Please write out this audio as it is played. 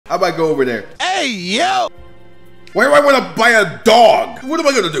How about I go over there? Hey, yo! Why do I want to buy a dog? What am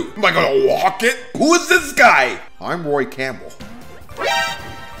I gonna do? Am I gonna walk it? Who is this guy? I'm Roy Campbell.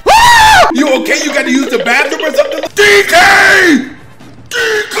 Ah! You okay? You gotta use the bathroom or something? DK!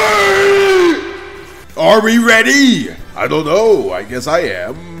 DK! Are we ready? I don't know. I guess I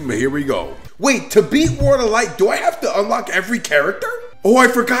am. Here we go. Wait, to beat World of Light, do I have to unlock every character? Oh, I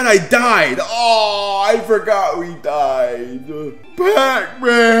forgot I died. Oh, I forgot we died.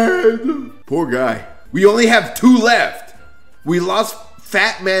 Pac-Man. Poor guy. We only have 2 left. We lost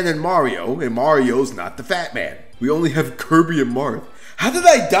Fat Man and Mario's not the Fat Man. We only have Kirby and Marth. How did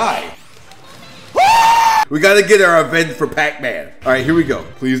I die? We gotta get our revenge for Pac-Man. All right, here we go.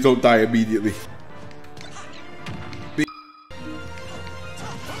 Please don't die immediately.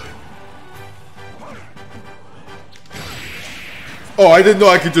 Oh, I didn't know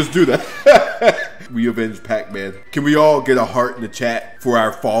I could just do that. We avenged Pac-Man. Can we all get a heart in the chat for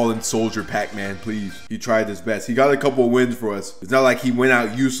our fallen soldier Pac-Man, please? He tried his best. He got a couple of wins for us. It's not like he went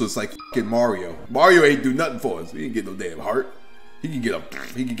out useless like f***ing Mario. Mario ain't do nothing for us. He didn't get no damn heart. He can get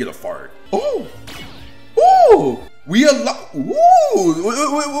a fart. Oh! Ooh! We unlocked.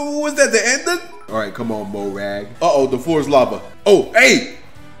 Ooh! Was that the ending? All right, come on, Morag. Uh-oh, the floor is lava. Oh, hey!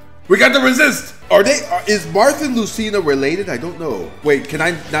 We got to resist! Is Marth and Lucina related? I don't know. Wait, can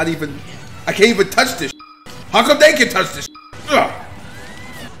I not even... I can't even touch this. How come they can touch this? Ugh.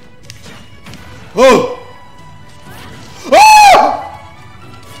 Oh! Ah!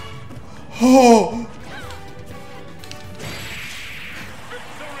 Oh!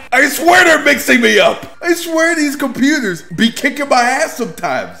 I swear they're mixing me up. I swear these computers be kicking my ass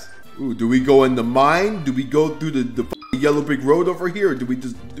sometimes. Ooh, do we go in the mine? Do we go through the yellow brick road over here? Or do we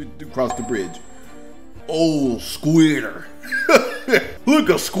just cross the bridge? Oh, Squitter. Look,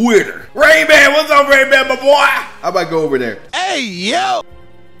 a Squitter. Rayman, what's up, Rayman, my boy? How about I go over there? Hey, yo!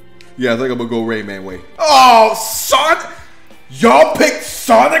 Yeah, I think I'm gonna go Rayman way. Oh, Sonic! Y'all picked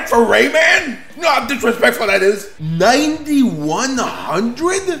Sonic for Rayman? No, how disrespectful that is.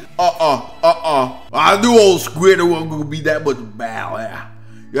 9100? I knew old Squitter wasn't gonna be that much bow. Yeah.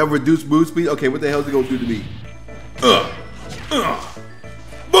 You have reduced move speed? Okay, what the hell is it gonna do to me?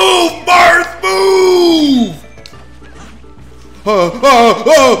 Move, Marth, move!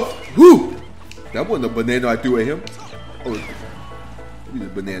 Whew. That wasn't a banana I threw at him. Oh, give me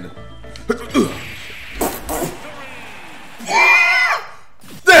the banana. The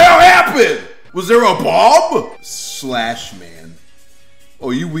hell happened? Was there a bomb? Slash Man.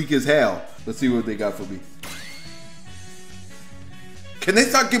 Oh, you weak as hell. Let's see what they got for me. Can they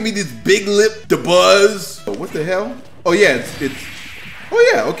start giving me this big lip to buzz? Oh, what the hell? Oh yeah, it's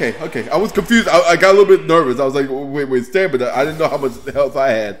oh yeah, okay. I was confused. I got a little bit nervous. I was like, wait, stamina. I didn't know how much health I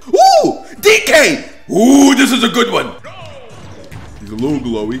had. Ooh, DK! Ooh, this is a good one. He's a little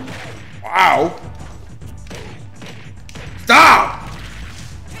glowy. Wow. Stop!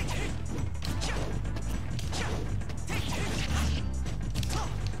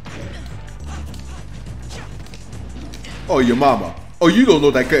 Oh, your mama. Oh, you don't know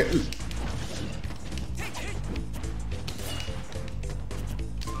that guy.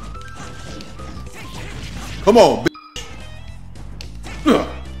 Come on, bitch.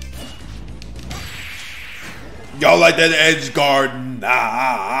 Y'all like that edge guard?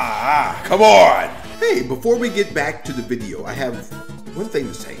 Nah, come on. Hey, before we get back to the video, I have one thing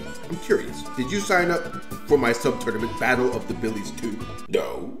to say. I'm curious. Did you sign up for my sub-tournament, Battle of the Billies 2?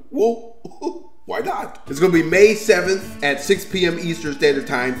 No. Well, why not? It's going to be May 7th at 6 p.m. Eastern Standard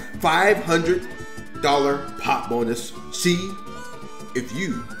Time. $500 pop bonus. See if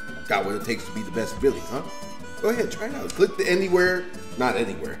you got what it takes to be the best Billy, huh? Go ahead, try it out. Click the anywhere, not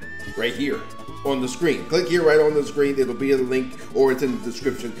anywhere, right here on the screen. Click here right on the screen. It'll be in the link or it's in the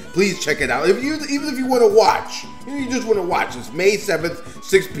description. Please check it out. Even if you want to watch, you just want to watch. It's May 7th,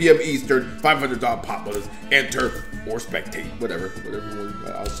 6 p.m. Eastern, $500 pop bonus. Enter or spectate, whatever.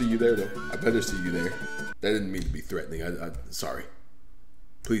 I'll see you there though. I better see you there. That didn't mean to be threatening. Sorry.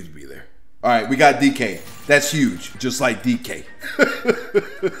 Please be there. All right, we got DK. That's huge, just like DK.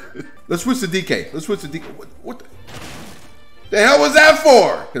 Let's switch to DK. Let's switch to DK. What the hell was that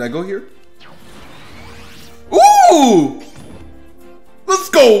for? Can I go here? Ooh! Let's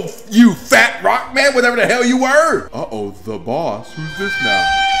go, you fat rock man, whatever the hell you were. Uh-oh, the boss. Who's this now?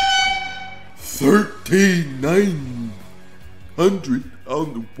 13,900. Oh,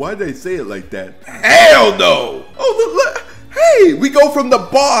 why'd they say it like that? Hell no! Oh, look. Hey, we go from the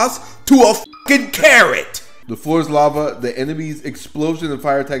boss to a fucking carrot. The floor is lava. The enemy's explosion and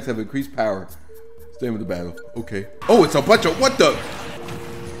fire attacks have increased power. Stay with the battle. Okay. Oh, it's a bunch of what the?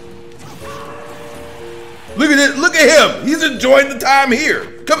 Look at it. Look at him. He's enjoying the time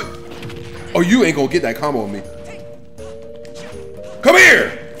here. Come. Oh, you ain't gonna get that combo on me. Come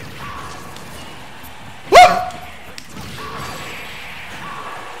here. Whoop.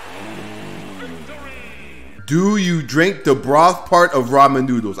 Do you drink the broth part of ramen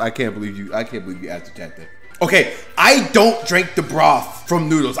noodles? I can't believe you asked the chat that. Okay, I don't drink the broth from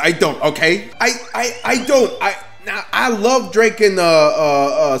noodles. I don't, okay? I don't. I love drinking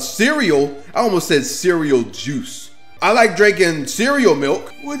cereal. I almost said cereal juice. I like drinking cereal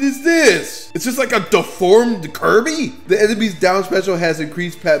milk. What is this? It's just like a deformed Kirby? The enemy's down special has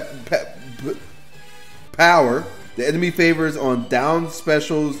increased power. The enemy favors on down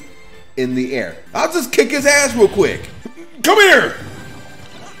specials in the air. I'll just kick his ass real quick. Come here!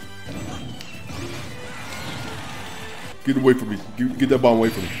 Get away from me. Get that bomb away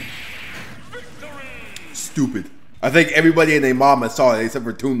from me. Stupid. I think everybody and their mama saw it except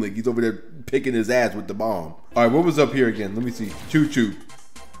for Toonlink. He's over there picking his ass with the bomb. All right, what was up here again? Let me see. Choo choo.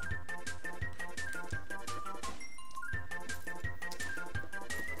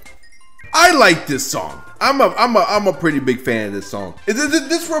 I like this song. I'm a pretty big fan of this song.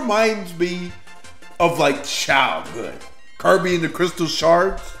 This reminds me of like childhood. Kirby and the Crystal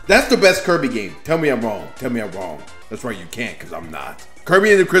Shards. That's the best Kirby game. Tell me I'm wrong. Tell me I'm wrong. That's right, you can't, because I'm not.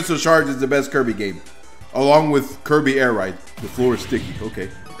 Kirby and the Crystal Shards is the best Kirby game. Along with Kirby Air Ride. The floor is sticky. Okay.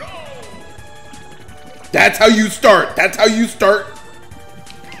 That's how you start. That's how you start.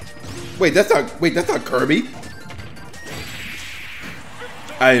 Wait, that's not Kirby.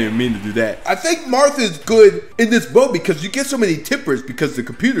 I didn't mean to do that. I think Martha's good in this mode because you get so many tippers because the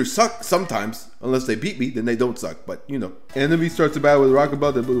computers suck sometimes. Unless they beat me, then they don't suck. But, you know. Enemy starts the battle with a rocket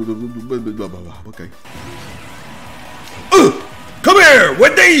ball. Okay. Come here,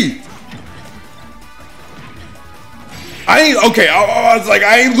 WaDi! I ain't, okay, I was like,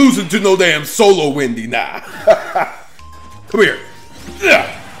 I ain't losing to no damn solo Wendy, nah. Come here. Ugh.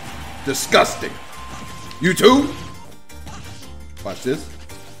 Disgusting. You too? Watch this.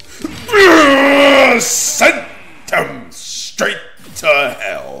 Sent him straight to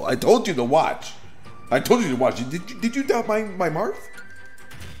hell. I told you to watch. I told you to watch. Did you doubt my Marth?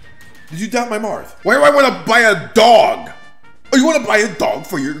 Did you doubt my Marth? Why do I want to buy a dog? Oh, you want to buy a dog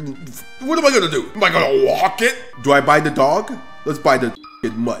for your... What am I going to do? Am I going to walk it? Do I buy the dog? Let's buy the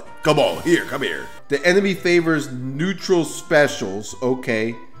mutt. Come on, here, come here. The enemy favors neutral specials.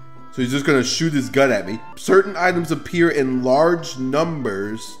 Okay. So he's just going to shoot his gun at me. Certain items appear in large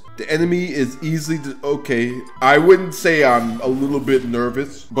numbers. The enemy is easily... Okay. I wouldn't say I'm a little bit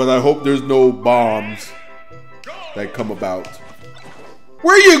nervous, but I hope there's no bombs that come about.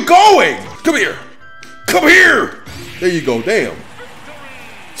 Where are you going? Come here. Come here. There you go, damn.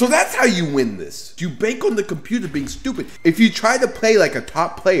 So that's how you win this. You bank on the computer being stupid. If you try to play like a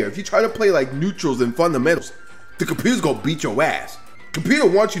top player, if you try to play like neutrals and fundamentals, the computer's gonna beat your ass. Computer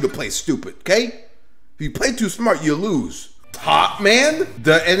wants you to play stupid, okay? If you play too smart, you lose. Top man?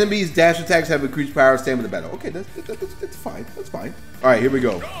 The enemy's dash attacks have increased power, stamina battle. Okay, that's fine, that's fine. All right, here we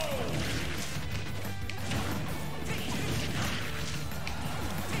go.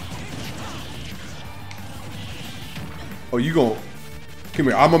 Oh, you gon' come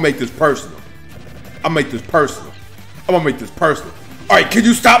here. I'm gonna make this personal. I'm gonna make this personal. I'm gonna make this personal. All right, can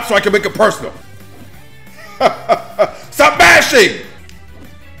you stop so I can make it personal? Stop bashing!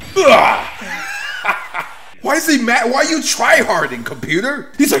 Why is he mad? Why are you try-harding,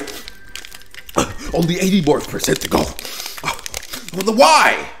 computer? He's like, only 80% more to go. Well,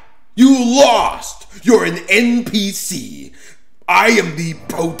 why? You lost. You're an NPC. I am the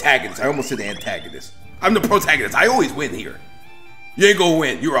protagonist. I almost said antagonist. I'm the protagonist. I always win here. You ain't gonna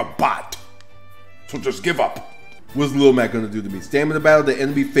win. You're a bot. So just give up. What's Lil Mac gonna do to me? Stamina battle. The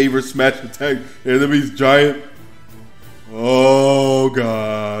enemy favors smash attack. Enemy's giant. Oh,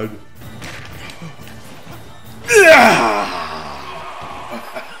 God.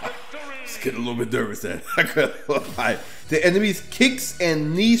 Just get a little bit nervous then. The enemy's kicks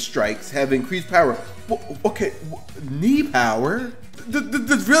and knee strikes have increased power. Okay, knee power?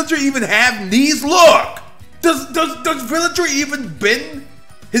 Does Villager even have knees? Look! Does Villager even bend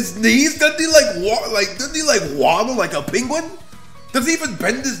his knees? Doesn't he like waddle like a penguin? Does he even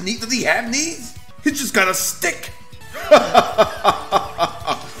bend his knees? Does he have knees? He's just got a stick.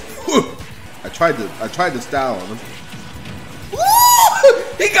 I tried to style on him. Woo!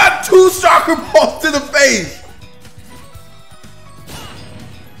 He got 2 soccer balls to the face.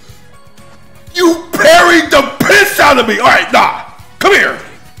 You parried the piss out of me. All right, nah. Come here.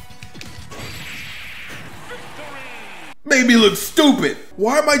 Made me look stupid.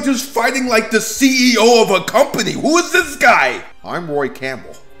 Why am I just fighting like the CEO of a company? Who is this guy? I'm Roy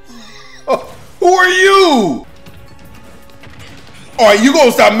Campbell. Who are you? All right, you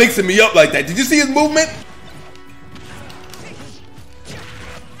gonna stop mixing me up like that. Did you see his movement?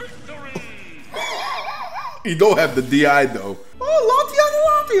 He don't have the DI though.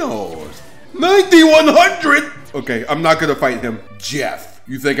 Oh, Latios. 9100. Okay, I'm not gonna fight him. Jeff.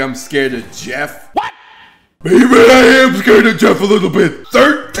 You think I'm scared of Jeff? What? Maybe I am scared of Jeff a little bit.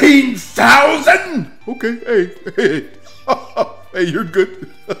 13,000? Okay, hey. Hey, you're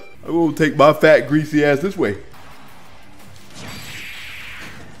good. I will take my fat, greasy ass this way.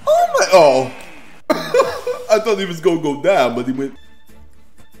 Oh. I thought he was gonna go down, but he went.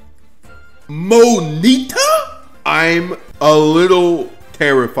 Monita? I'm a little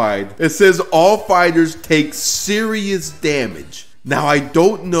terrified. It says all fighters take serious damage. Now I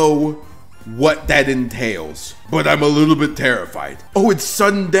don't know what that entails, but I'm a little bit terrified. Oh, it's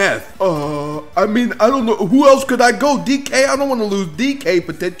sudden death. I mean, I don't know. Who else could I go? DK? I don't want to lose DK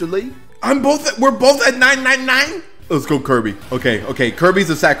potentially. We're both at 999? Let's go Kirby. Okay. Kirby's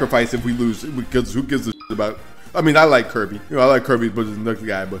a sacrifice if we lose, because who gives a shit about? I mean, I like Kirby. You know, I like Kirby, but he's the next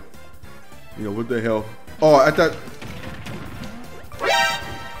guy. But you know what the hell? Oh, I thought.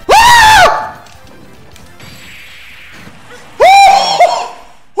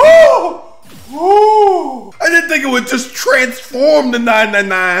 I didn't think it would just transform the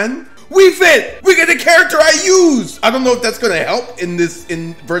 999. We fit. We get the character I use. I don't know if that's gonna help in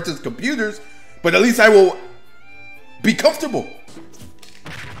versus computers, but at least I will be comfortable.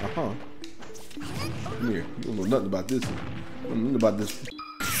 Come here. You don't know nothing about this. You don't know nothing about this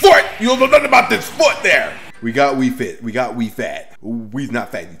foot. You don't know nothing about this foot there. We got We Fit. We got We Fat. We's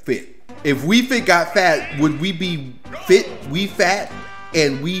not fat. We fit. If We Fit got fat, would we be fit? We fat,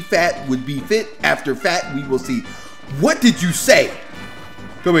 and We Fat would be fit. After fat, we will see. What did you say?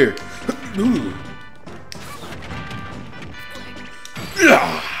 Come here.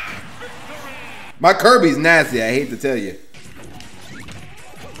 My Kirby's nasty, I hate to tell you.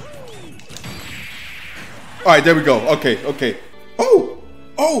 All right, there we go. Okay. Oh,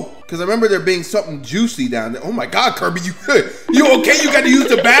 because I remember there being something juicy down there. Oh my God, Kirby, you good? You okay? You got to use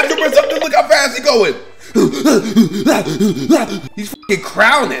the bathroom or something? Look how fast he's going. He's fucking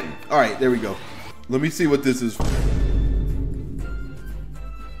crowning. All right, there we go. Let me see what this is.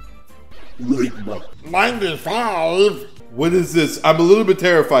 95. What is this? I'm a little bit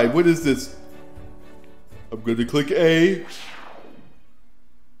terrified. What is this? I'm gonna click A.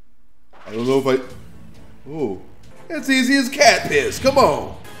 I don't know if I. Oh, that's easy as cat piss. Come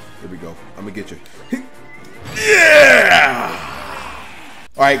on. There we go. I'm gonna get you. Yeah.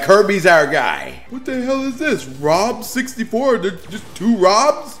 All right, Kirby's our guy. What the hell is this? Rob 64. There's just 2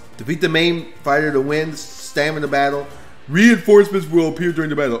 Robs. Defeat the main fighter to win. Stamina battle. Reinforcements will appear during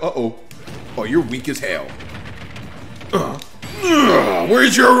the battle. Oh, you're weak as hell.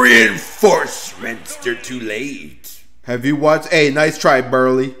 Where's your reinforcements? They're too late. Have you watched? Hey, nice try,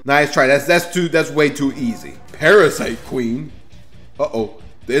 Burley. Nice try. That's way too easy. Parasite Queen. The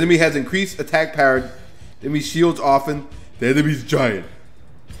enemy has increased attack power. The enemy shields often. The enemy's giant.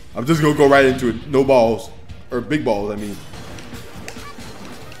 I'm just gonna go right into it. No balls. Or big balls, I mean.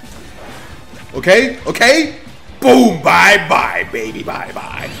 Okay? Boom, bye-bye, baby,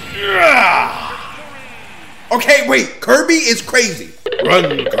 bye-bye. Okay, wait, Kirby is crazy.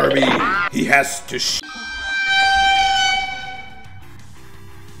 Run, Kirby. He has to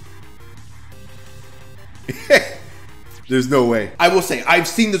There's no way. I will say, I've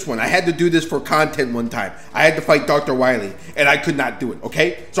seen this one. I had to do this for content one time. I had to fight Dr. Wily, and I could not do it,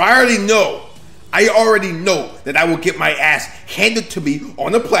 okay? So I already know that I will get my ass handed to me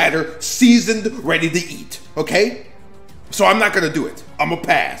on a platter, seasoned, ready to eat, okay? So I'm not gonna do it. I'm gonna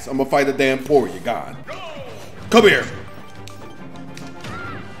pass. I'm gonna fight a damn Porygon. Come here.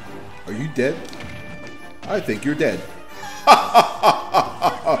 Are you dead? I think you're dead. Gonna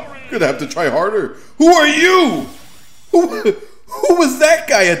have to try harder. Who are you? Who was that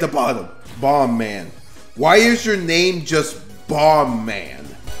guy at the bottom? Bomb Man. Why is your name just Bomb Man?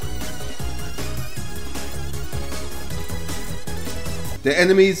 The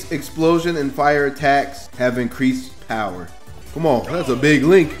enemy's explosion and fire attacks have increased power. Come on, that's a big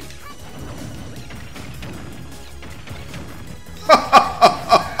link.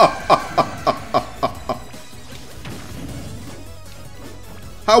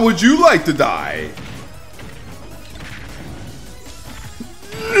 How would you like to die?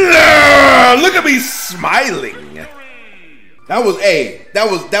 Look at me smiling. That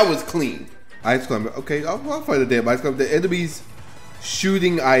was clean. Ice Climber. Okay, I'll fight a damn Ice Climber. The enemy's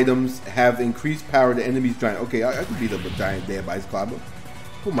shooting items have increased power. The enemy's giant. Okay, I can beat up a giant damn Ice Climber.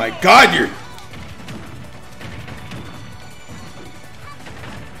 Oh my God, you're.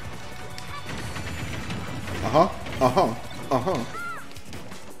 Come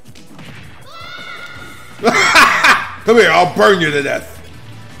here, I'll burn you to death.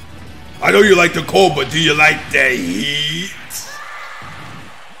 I know you like the cold, but do you like the heat?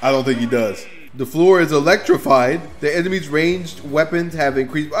 I don't think he does. The floor is electrified. The enemy's ranged weapons have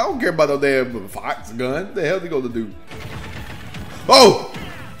increased. I don't care about no damn fox gun. What the hell they gonna do? Oh!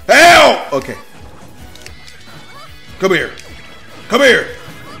 Hell! Okay. Come here. Come here.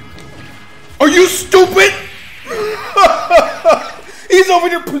 Are you stupid? He's over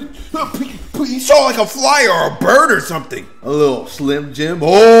there. He saw like a fly or a bird or something. A little Slim Jim.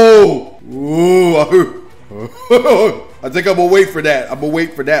 Oh! Ooh. I think I'm gonna wait for that. I'm gonna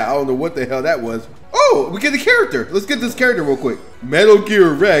wait for that. I don't know what the hell that was. Oh, we get the character. Let's get this character real quick. Metal Gear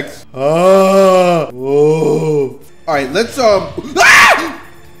Rex. Oh. All right, let's Ah!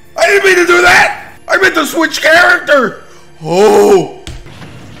 I didn't mean to do that. I meant to switch character. Oh.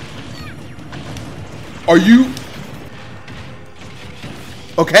 Are you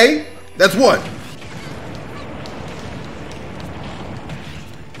okay? That's one.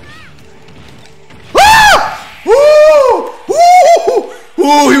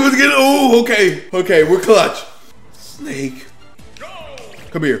 Ooh, he was getting, ooh, okay. Okay, we're clutch. Snake.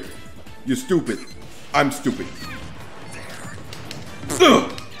 Come here. You're stupid. I'm stupid.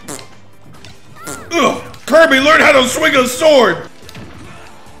 Ugh. Ugh. Kirby, learn how to swing a sword.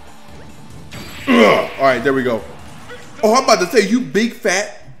 Ugh. All right, there we go. Oh, I'm about to say, you big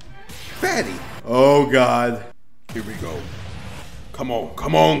fat fatty. Oh, God. Here we go. Come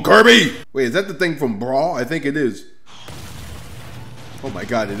on, Kirby. Wait, is that the thing from Brawl? I think it is. Oh my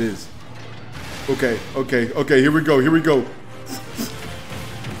God, it is. Okay, here we go.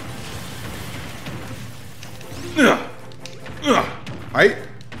 Alright,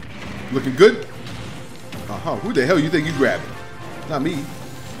 looking good. Who the hell you think you grabbing? Not me.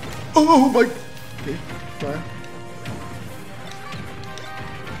 Oh my, okay, fine.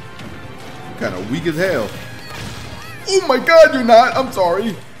 Kind of weak as hell. Oh my God, you're not, I'm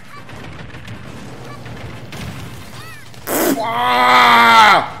sorry.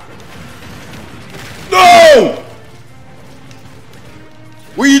 Ah! No!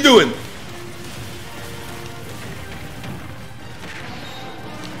 What are you doing?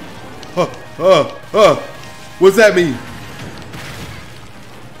 What's that mean?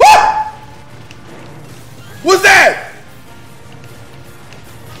 Ah! What's that?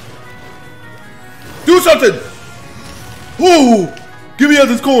 Do something! Ooh! Get me out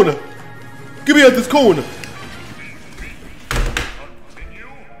this corner! Get me out this corner!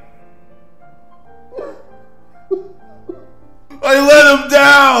 I let him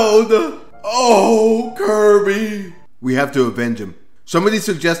down! Oh, Kirby. We have to avenge him. Somebody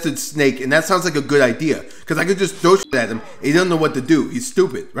suggested Snake, and that sounds like a good idea. Because I could just throw shit at him, and he doesn't know what to do. He's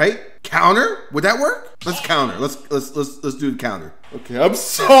stupid, right? Counter? Would that work? Let's counter. Let's do the counter. Okay, I'm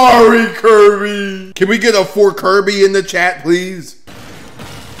sorry, Kirby. Can we get a for Kirby in the chat, please?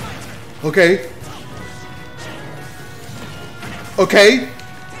 Okay. Okay.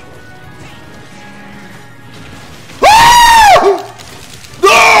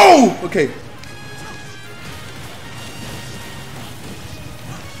 No! Okay.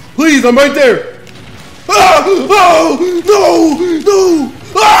 Please, I'm right there. Ah! Oh! No! No!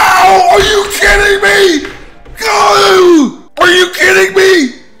 Oh! Are you kidding me? Oh! Are you kidding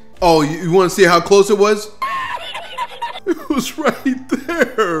me? Oh, you want to see how close it was? It was right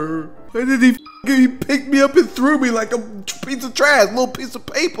there. Why did he pick me up and threw me like a piece of trash, little piece of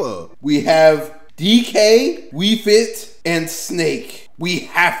paper? We have DK, Wii Fit, and Snake. We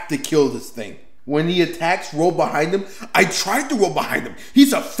have to kill this thing. When he attacks, roll behind him. I tried to roll behind him.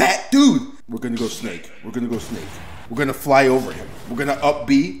 He's a fat dude. We're gonna go Snake. We're gonna go Snake. We're gonna fly over him. We're gonna up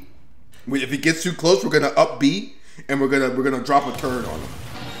B. If he gets too close, we're gonna up B, and we're gonna drop a turn on him.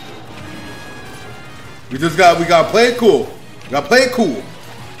 We gotta play it cool. We gotta play it cool.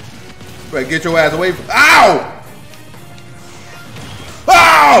 Right, get your ass away from. Ow!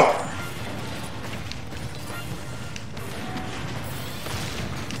 Ow!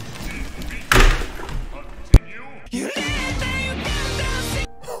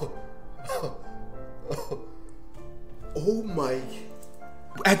 Oh my!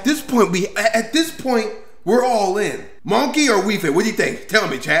 At this point, we're all in. Monkey or Wii Fit? What do you think? Tell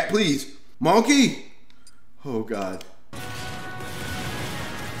me, chat, please. Monkey? Oh God!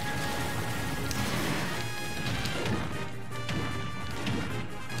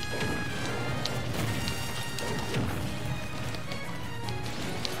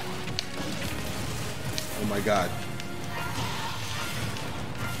 Oh my God!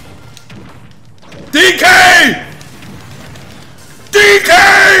 DK! DK!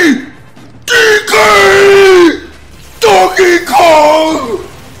 DK!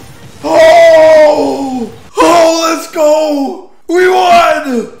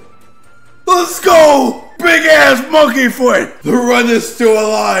 monkey foot! The run is still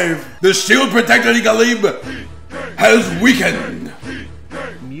alive! The shield protecting Galib has weakened!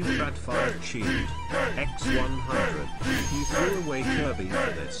 Mute that 5 cheat. X100. He threw away Kirby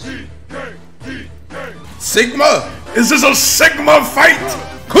for this. Sigma? Is this a Sigma fight?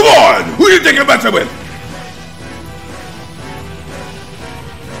 Come on! Who are you taking a battle with?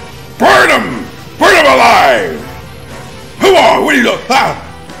 Burn him! Burn him alive! Come on! What are you doing?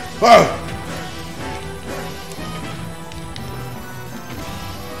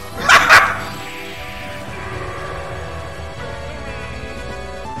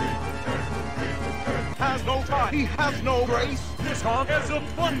 Has no time. He has no grace. This Hog has a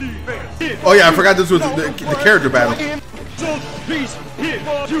fun defense. Oh yeah, I forgot this was the character battle. Don't please hit.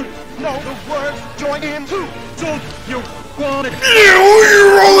 You know the words. Join in too. Don't you want it?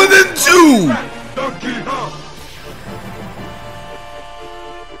 You roll